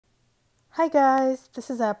Hi guys, this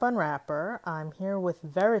is App Unwrapper. I'm here with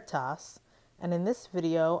Veritas, and in this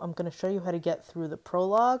video I'm going to show you how to get through the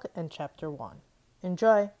prologue and chapter 1.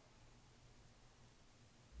 Enjoy!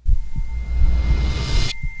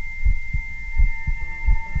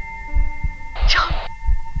 John!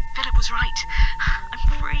 Philip was right.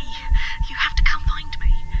 I'm free. You have to come find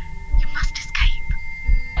me. You must escape.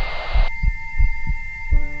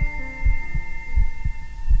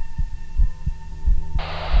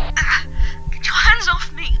 Get your hands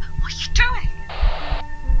off me! What are you doing?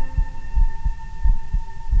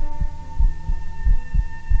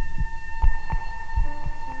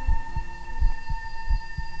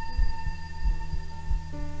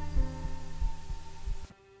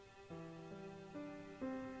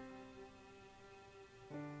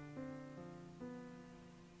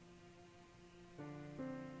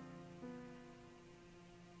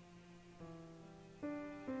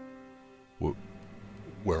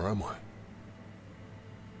 Where am I?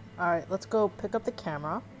 Alright, let's go pick up the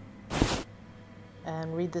camera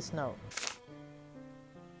and read this note.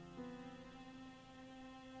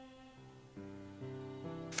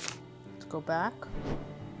 Let's go back,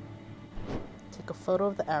 take a photo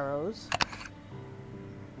of the arrows.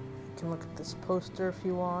 You can look at this poster if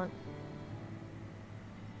you want,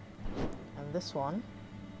 and this one.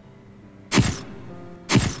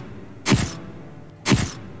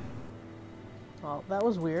 Well, that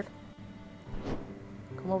was weird.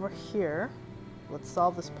 Come over here. Let's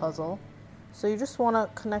solve this puzzle. So you just want to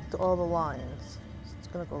connect all the lines. So it's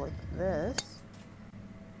going to go like this.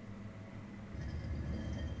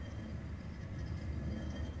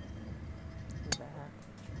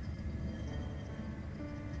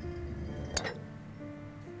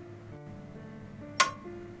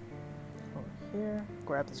 Over here.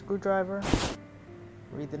 Grab the screwdriver.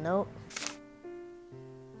 Read the note.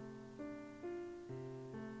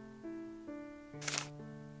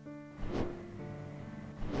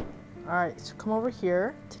 Alright, so come over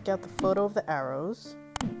here, take out the photo of the arrows.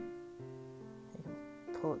 You can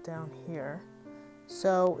pull it down here.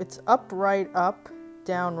 So it's up, right,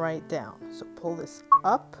 down, down. So pull this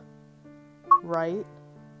up, right,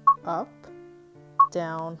 up,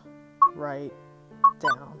 down, right,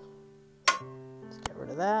 down. Let's get rid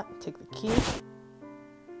of that. Take the key.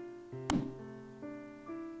 You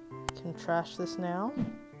can trash this now.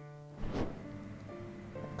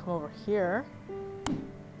 Come over here.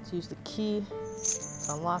 Let's use the key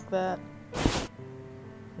to unlock that.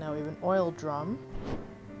 Now we have an oil drum.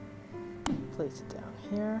 Place it down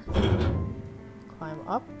here. Climb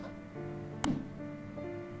up.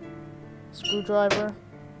 Screwdriver.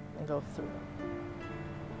 And go through.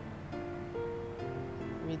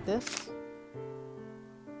 Read this.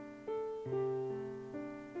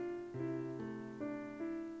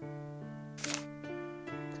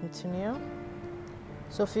 Continue.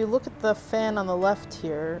 So if you look at the fan on the left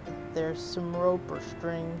here, there's some rope or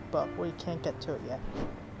string, but we can't get to it yet.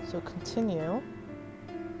 So continue,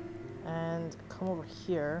 and come over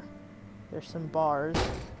here. There's some bars.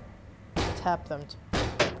 Tap them to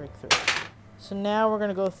break through. So now we're going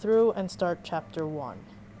to go through and start chapter 1.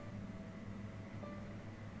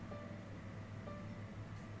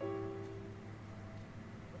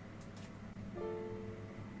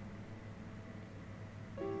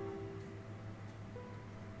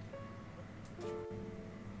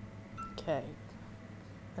 Okay,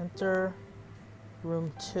 enter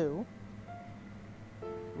room 2,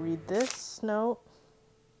 read this note,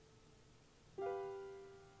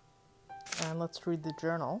 and let's read the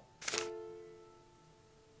journal.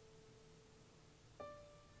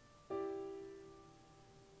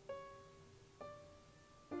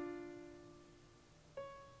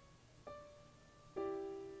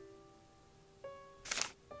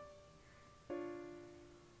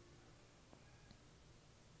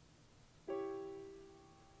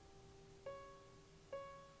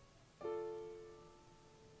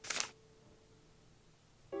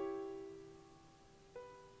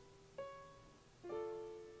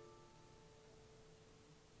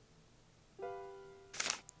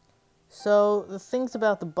 So, the things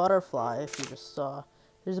about the butterfly, if you just saw,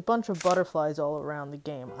 there's a bunch of butterflies all around the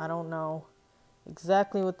game. I don't know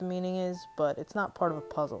exactly what the meaning is, but it's not part of a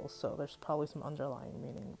puzzle, so there's probably some underlying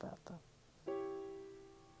meaning about them.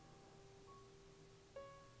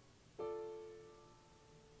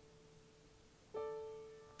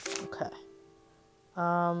 Okay.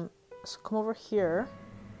 So come over here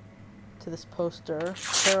to this poster,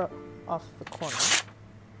 tear off the corner,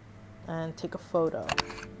 and take a photo.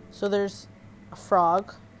 So there's a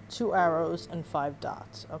frog, 2 arrows, and 5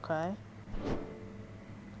 dots, okay?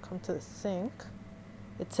 Come to the sink.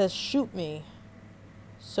 It says shoot me.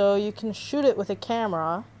 So you can shoot it with a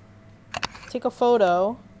camera, take a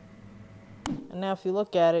photo, and now if you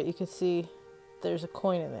look at it, you can see there's a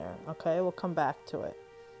coin in there. Okay, we'll come back to it.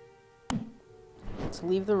 Let's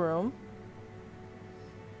leave the room.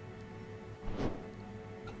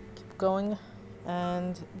 Keep going,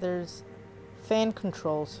 and there's fan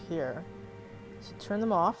controls here. So turn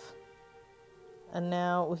them off. And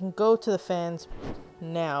now we can go to the fans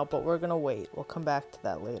now, but we're gonna wait. We'll come back to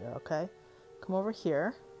that later, okay? Come over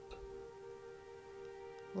here.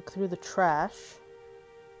 Look through the trash.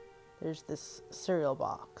 There's this cereal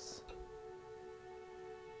box.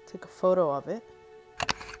 Take a photo of it.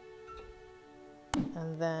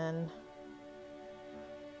 And then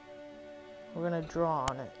we're gonna draw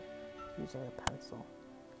on it using a pencil.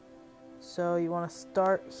 So you wanna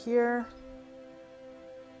start here.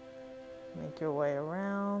 Make your way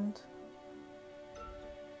around.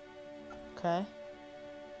 Okay.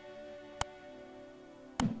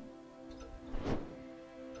 You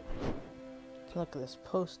can look at this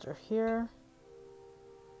poster here.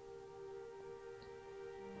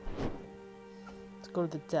 Let's go to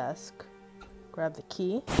the desk. Grab the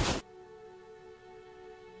key.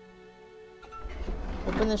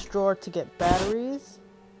 Open this drawer to get batteries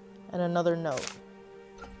and another note.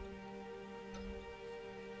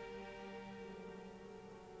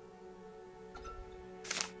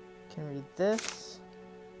 Can read this.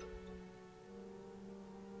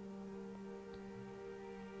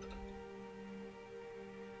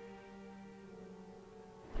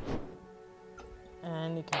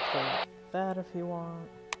 And you can play that if you want.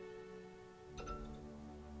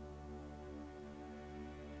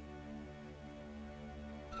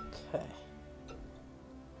 Okay.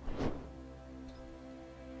 You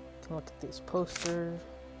can look at these posters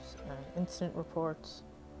and incident reports.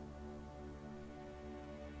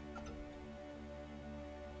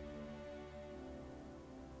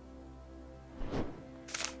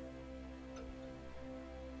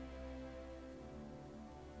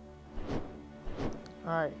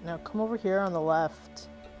 Alright, now come over here on the left.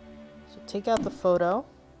 So take out the photo.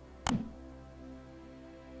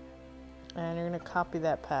 And you're going to copy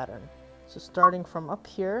that pattern. So starting from up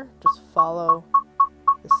here, just follow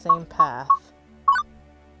the same path.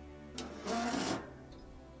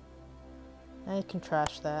 Now you can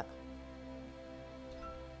trash that.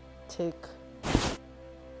 Take a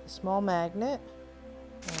small magnet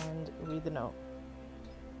and read the note.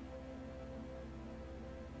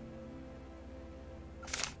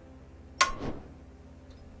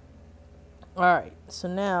 Alright, so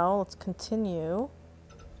now let's continue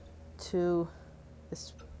to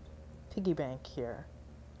this piggy bank here.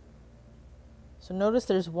 So notice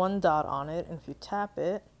there's one dot on it, and if you tap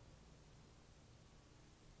it,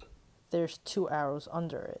 there's 2 arrows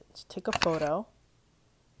under it. So take a photo.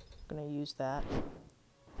 I'm going to use that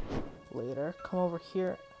later. Come over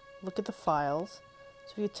here, look at the files.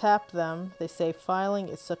 So if you tap them, they say filing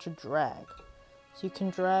is such a drag. So you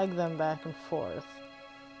can drag them back and forth.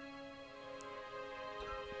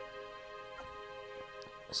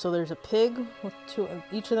 So there's a pig with 2, and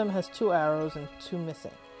each of them has 2 arrows and 2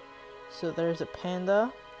 missing. So there's a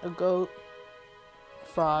panda, a goat, a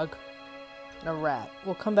frog, and a rat.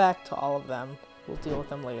 We'll come back to all of them. We'll deal with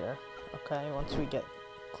them later, okay, once we get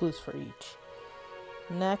clues for each.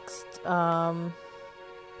 Next, let's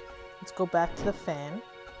go back to the fan.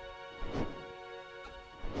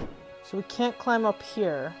 So we can't climb up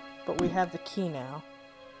here, but we have the key now.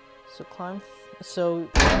 So so use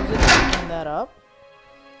it to open that up.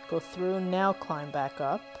 Go through, now climb back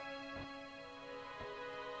up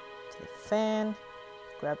to the fan,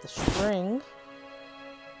 grab the string,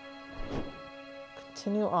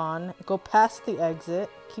 continue on, go past the exit,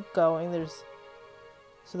 keep going. There's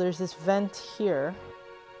this vent here,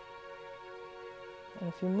 and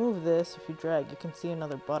if you move this, if you drag, you can see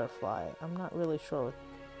another butterfly. I'm not really sure what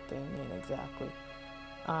they mean exactly.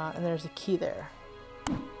 And there's a key there.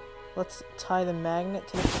 Let's tie the magnet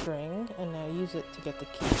to the string and now use it to get the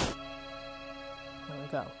key. There we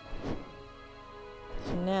go.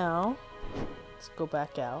 So now, let's go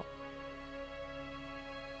back out.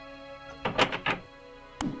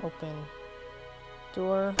 Open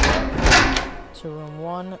door to room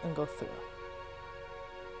 1 and go through.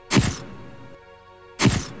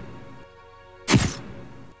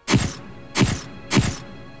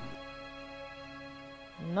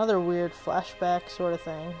 Another weird flashback sort of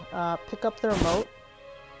thing. Pick up the remote.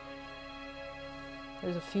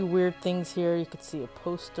 There's a few weird things here. You could see a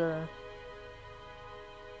poster.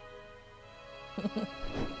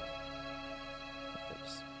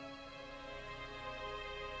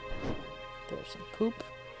 There's some poop.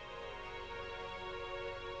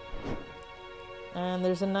 And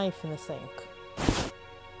there's a knife in the sink.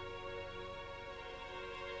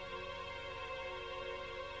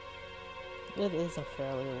 It is a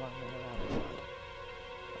fairly long way.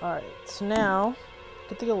 Alright, so now,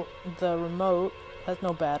 get the remote. Has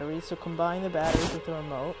no batteries, so combine the batteries with the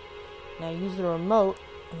remote. Now use the remote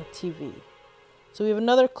on the TV. So we have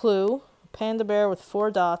another clue. A panda bear with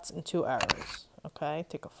 4 dots and 2 arrows. Okay,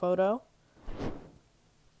 take a photo.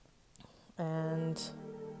 And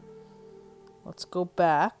let's go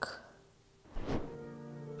back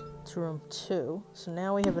to room 2. So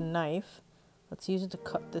now we have a knife. Let's use it to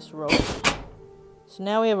cut this rope. So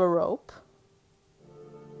now we have a rope.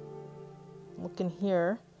 Look in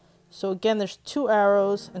here. So again, there's 2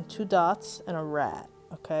 arrows and 2 dots and a rat,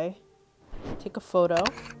 okay? Take a photo.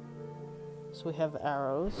 So we have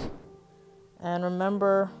arrows. And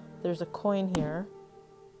remember, there's a coin here.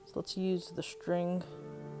 So let's use the string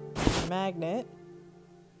magnet.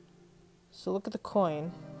 So look at the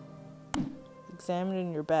coin. Examine it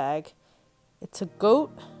in your bag. It's a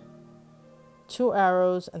goat, 2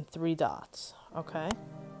 arrows, and 3 dots, okay?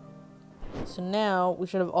 So now we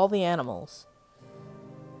should have all the animals.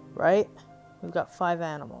 Right? We've got 5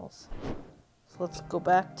 animals. So let's go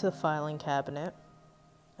back to the filing cabinet.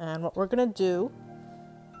 And what we're going to do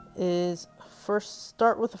is first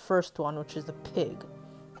start with the first one, which is the pig.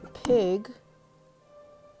 The pig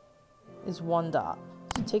is 1 dot.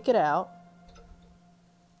 So take it out.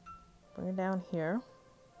 Bring it down here.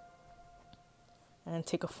 And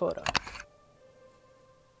take a photo.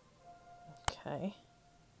 Okay.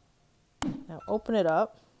 Now open it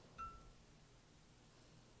up.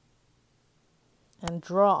 And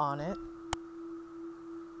draw on it.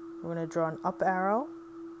 We're going to draw an up arrow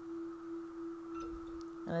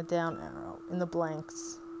and a down arrow in the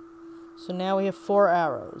blanks. So now we have 4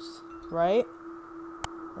 arrows, right?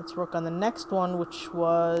 Let's work on the next one, which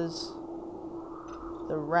was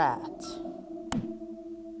the rat.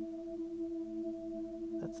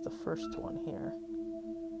 That's the first one here.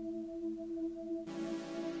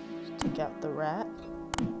 Just take out the rat.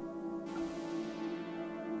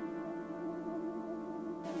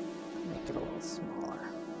 Make it a little smaller.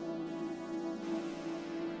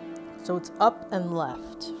 So it's up and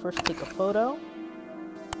left. First take a photo.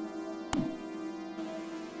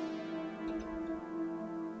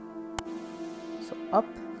 So up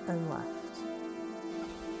and left.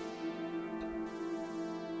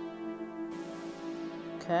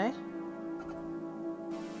 Okay.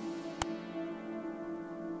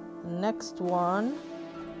 The next one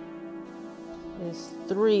is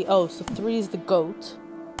 3. Oh, so 3 is the goat.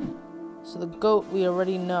 So the goat we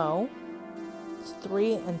already know. It's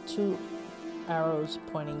 3 and 2 arrows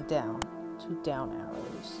pointing down. 2 down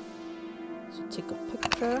arrows. So take a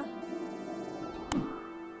picture.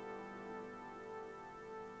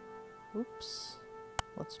 Oops.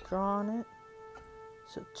 Let's draw on it.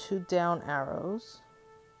 So 2 down arrows.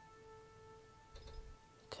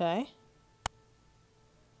 Okay.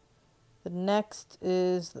 The next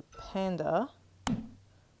is the panda.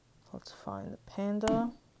 Let's find the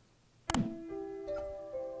panda.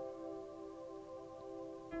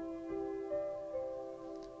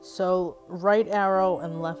 So right arrow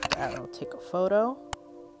and left arrow. Take a photo.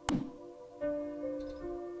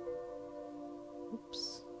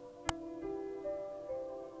 Oops.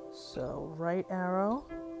 So right arrow,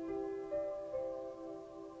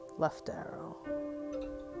 left arrow.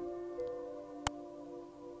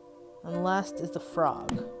 And last is the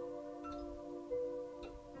frog.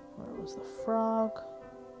 Where was the frog?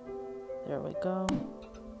 There we go.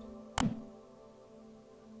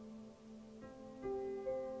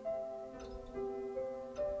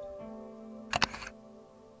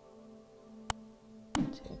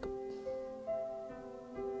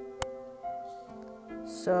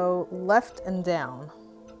 So left and down.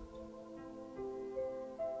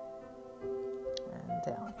 And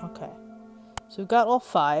down. Okay. So we've got all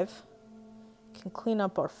 5. Can clean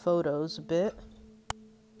up our photos a bit.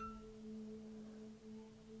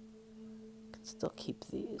 Can still keep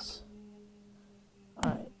these.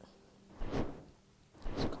 Alright.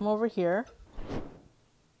 So come over here.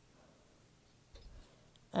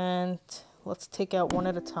 And let's take out one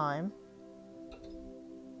at a time.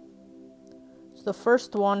 So the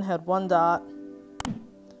first one had 1 dot.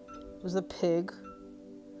 It was the pig.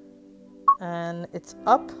 And it's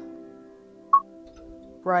up,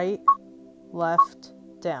 right, left,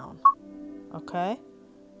 down. Okay?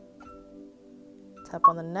 Tap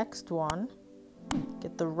on the next one.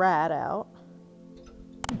 Get the rat out.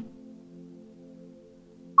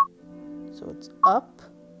 So it's up,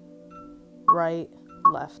 right,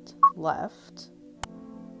 left, left.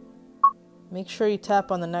 Make sure you tap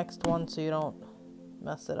on the next one so you don't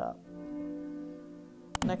mess it up.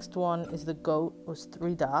 Next one is the goat, was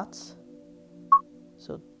 3 dots.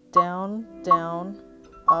 So down, down,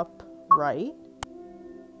 up, right.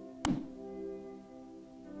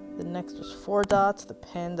 The next was 4 dots, the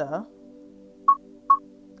panda.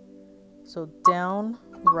 So down,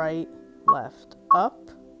 right, left, up.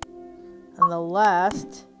 And the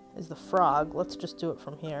last is the frog. Let's just do it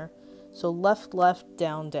from here. So left, left,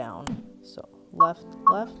 down, down. So left,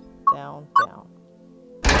 left, down, down.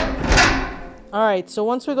 Alright, so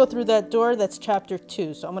once we go through that door, that's chapter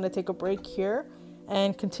 2. So I'm going to take a break here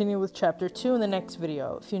and continue with chapter 2 in the next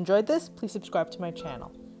video. If you enjoyed this, please subscribe to my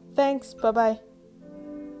channel. Thanks, bye-bye.